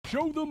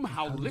Show them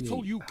how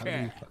little you How do you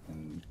care.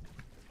 fucking...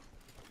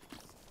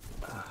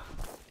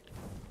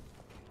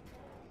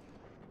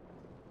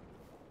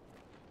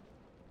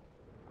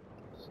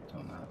 Just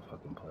don't know how to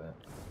fucking play it.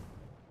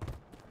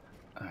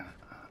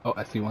 Oh,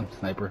 I see one.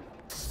 Sniper.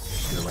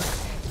 To the right.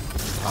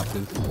 Popped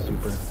his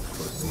super.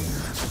 Close to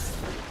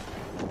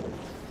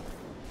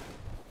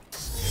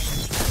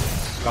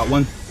you. Got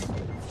one.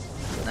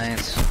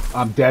 Nice.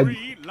 I'm dead.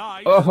 3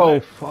 lives Oh,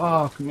 left.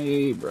 fuck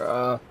me,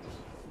 bruh.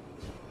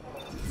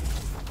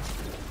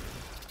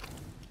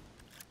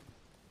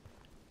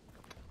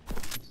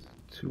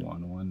 It's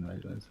 2-on-1, right?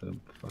 I said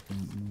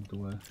fucking moved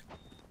away.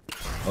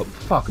 Oh,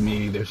 fuck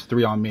me. There's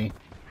 3 on me.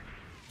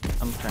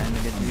 I'm trying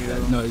to get I'm you.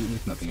 dead. No,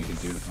 there's nothing you can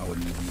do. I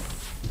wouldn't even.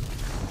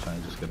 I'm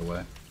trying to just get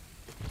away.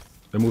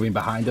 They're moving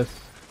behind us.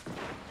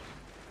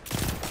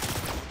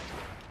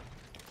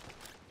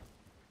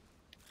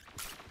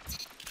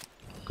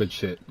 Good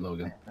shit,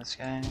 Logan. This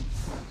guy.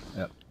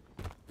 Yep.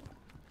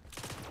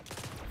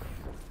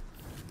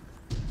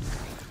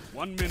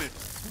 1 minute.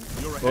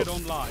 You're ahead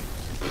on live.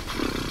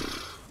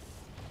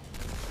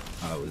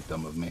 Oh, that was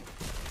dumb of me.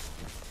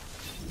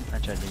 I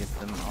tried to get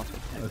them off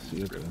of him. Let's see,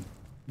 you're good.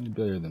 You're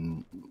better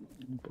than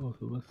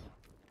both of us.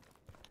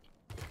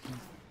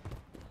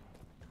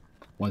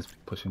 One's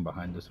pushing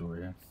behind us over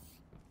here.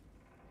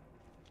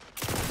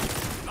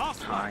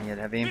 Last Oh, I one. get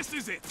heavy. This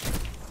is it.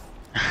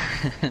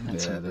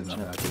 That's Yeah, there's not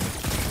unfortunate.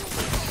 happening.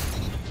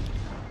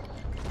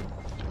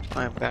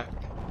 I'm back.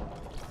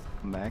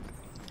 I'm back.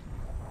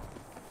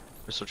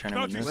 We're still trying to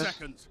win 30 this.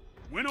 seconds.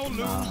 Win or lose,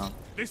 No.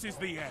 this is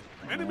the end.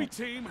 Enemy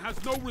team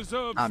has no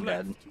reserves I'm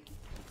left. dead.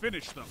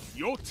 Finish them.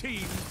 Your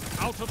team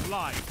out of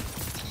life.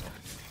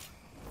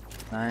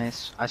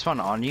 Nice. I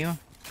spawned on you.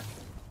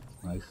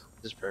 Nice.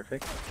 This is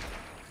perfect.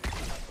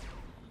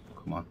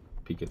 Come on.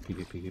 Peek it, peek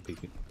it, peek it,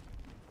 peek it.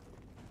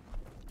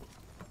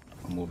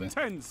 I'm moving.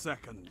 10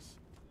 seconds.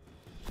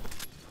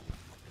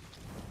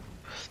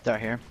 They're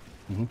here.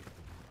 Mm-hmm.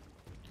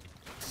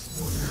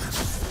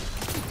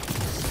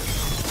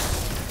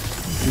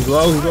 He's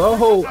low, he's low.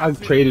 Oh,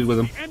 I've traded with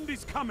him. The end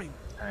is coming.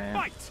 Alright.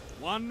 Fight.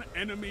 1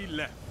 enemy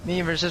left.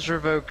 Me versus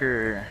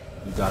Revoker.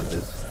 You got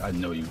this. I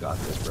know you got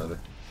this, brother.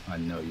 I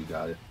know you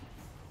got it.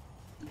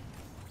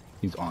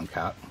 He's on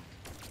cap.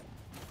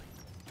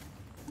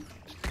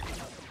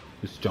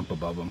 Just jump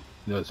above him.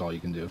 That's all you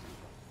can do.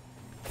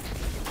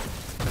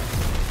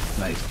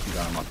 Nice. You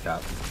got him on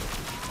cap.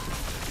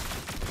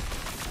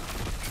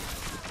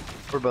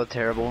 We're both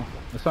terrible.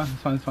 That's fine,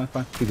 it's fine, it's fine, it's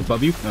fine. He's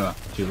above you? No, no,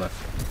 to your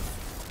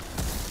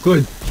left.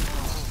 Good.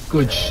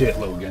 Good shit,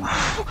 Logan.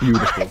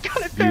 Beautiful.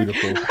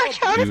 Beautiful.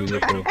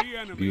 Beautiful.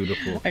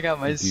 Beautiful. I got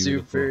my Beautiful.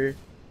 super.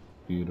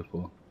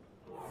 Beautiful.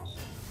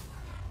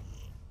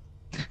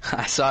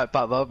 I saw it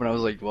pop up and I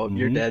was like, well,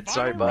 you're dead.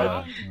 Sorry, Final bud.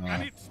 round,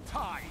 and it's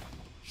tied.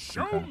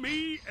 Show Okay.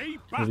 me a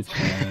Have a battle.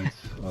 chance.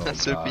 Oh,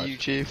 That's it for you,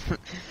 gosh. Chief.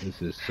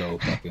 This is so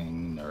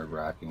fucking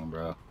nerve-wracking,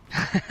 bro.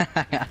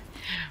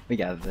 We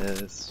got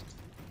this.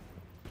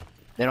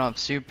 They don't have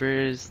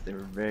supers. They were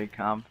very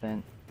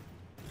confident.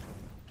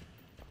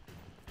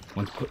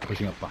 One's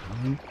pushing up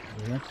behind.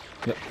 Over here.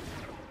 Yep.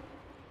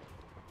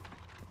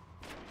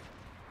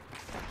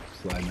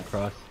 Sliding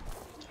across.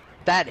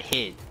 That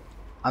hit.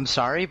 I'm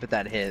sorry, but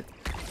that hit.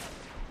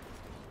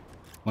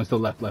 One's to the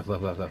left, left,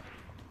 left, left, left.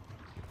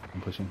 I'm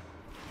pushing.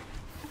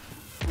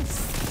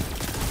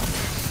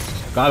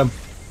 Got him.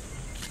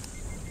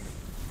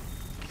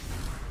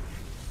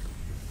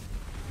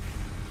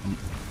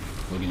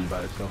 Logan, you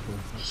by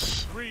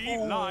yourself. 3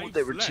 Oh, lives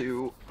they were left.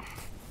 two.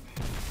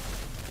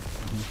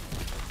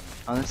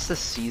 Oh, that's the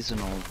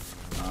seasonal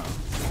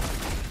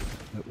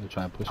They're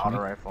trying to push auto me.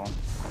 rifle.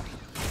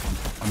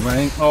 I'm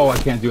running. Oh, I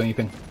can't do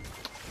anything.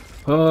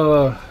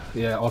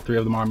 Yeah, all 3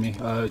 of them are on me.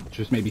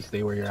 Just maybe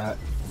stay where you're at.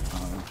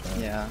 Try.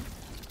 Yeah.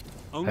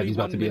 Only Heavy's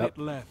about 1 to be minute up.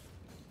 left.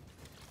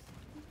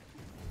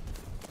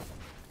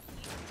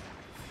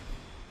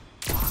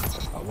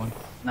 Got one.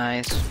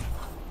 Nice.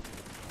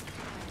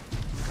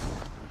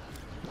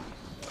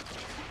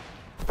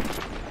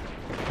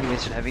 You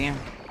wasted heavy.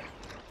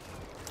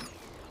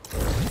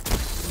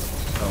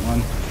 Got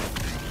one.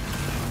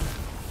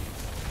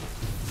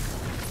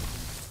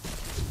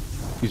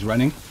 He's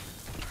running.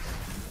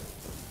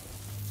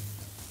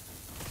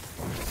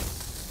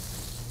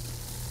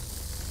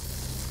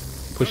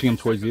 Pushing him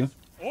towards you.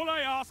 All I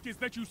ask is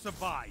that you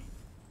survive.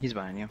 He's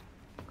behind you.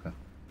 Okay.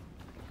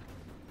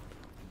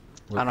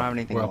 I don't have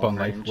anything We're up on long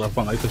life. range. We're up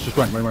on life. Let's just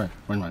run, run, run,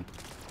 run, run.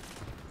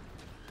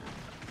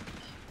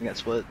 We got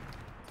split.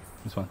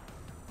 This one.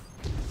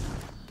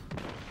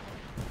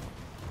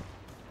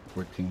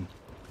 14,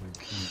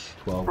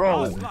 12, Bro.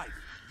 11. Life.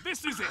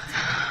 This is it. 10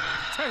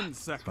 It's fine,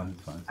 seconds.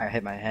 it's fine. I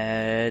hit my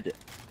head.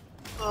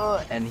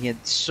 And he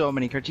had so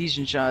many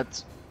Cartesian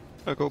shots.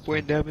 I go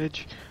brain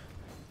damage.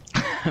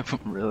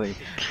 Really.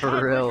 For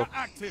real. Tiebreaker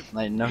active.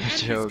 Like, no The end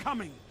is joke.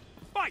 coming.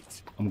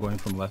 Fight. I'm going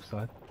from left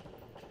side.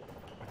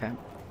 Okay.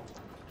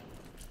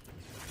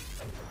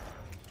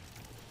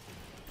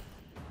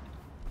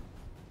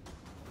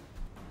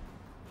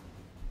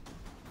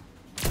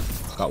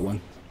 Got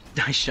one.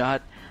 Nice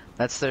shot.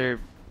 That's their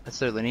That's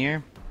their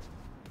linear.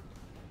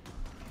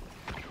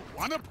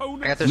 One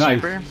opponent. I got their Nice.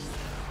 super.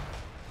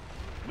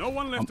 No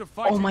one left to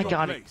fight Oh in my your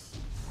God. place.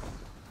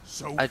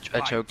 So I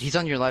fight. choked. He's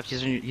on your left.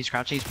 He's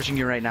crouching. He's pushing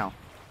you right now.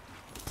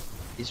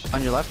 He's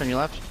on your left. On your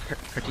left.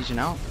 Cartesian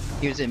out.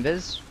 He was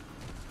invis.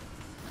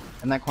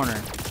 In that corner.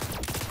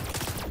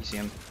 You see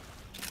him.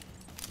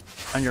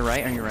 On your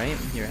right. On your right.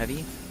 You're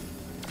heavy.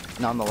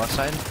 Not on the left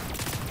side.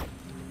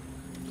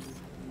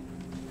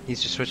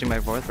 He's just switching back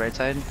and forth. Right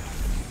side.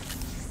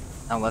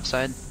 On left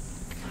side.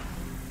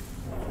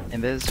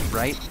 Invis.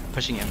 Right.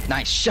 Pushing him.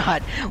 Nice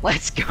shot.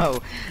 Let's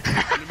go.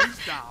 Enemies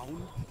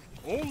down.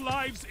 All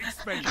lives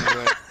expended.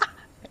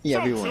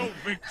 Yeah, we Total won.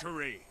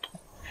 victory.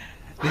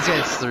 These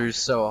guys threw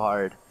so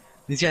hard.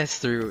 These guys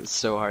threw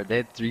so hard. They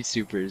had 3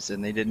 supers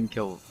and they didn't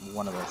kill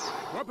one of us.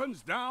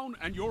 Weapons down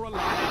and you're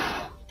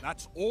alive.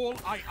 That's all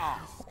I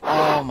ask.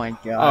 Oh my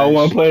god. I don't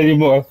want to play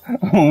anymore. I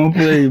don't want to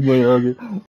play anymore.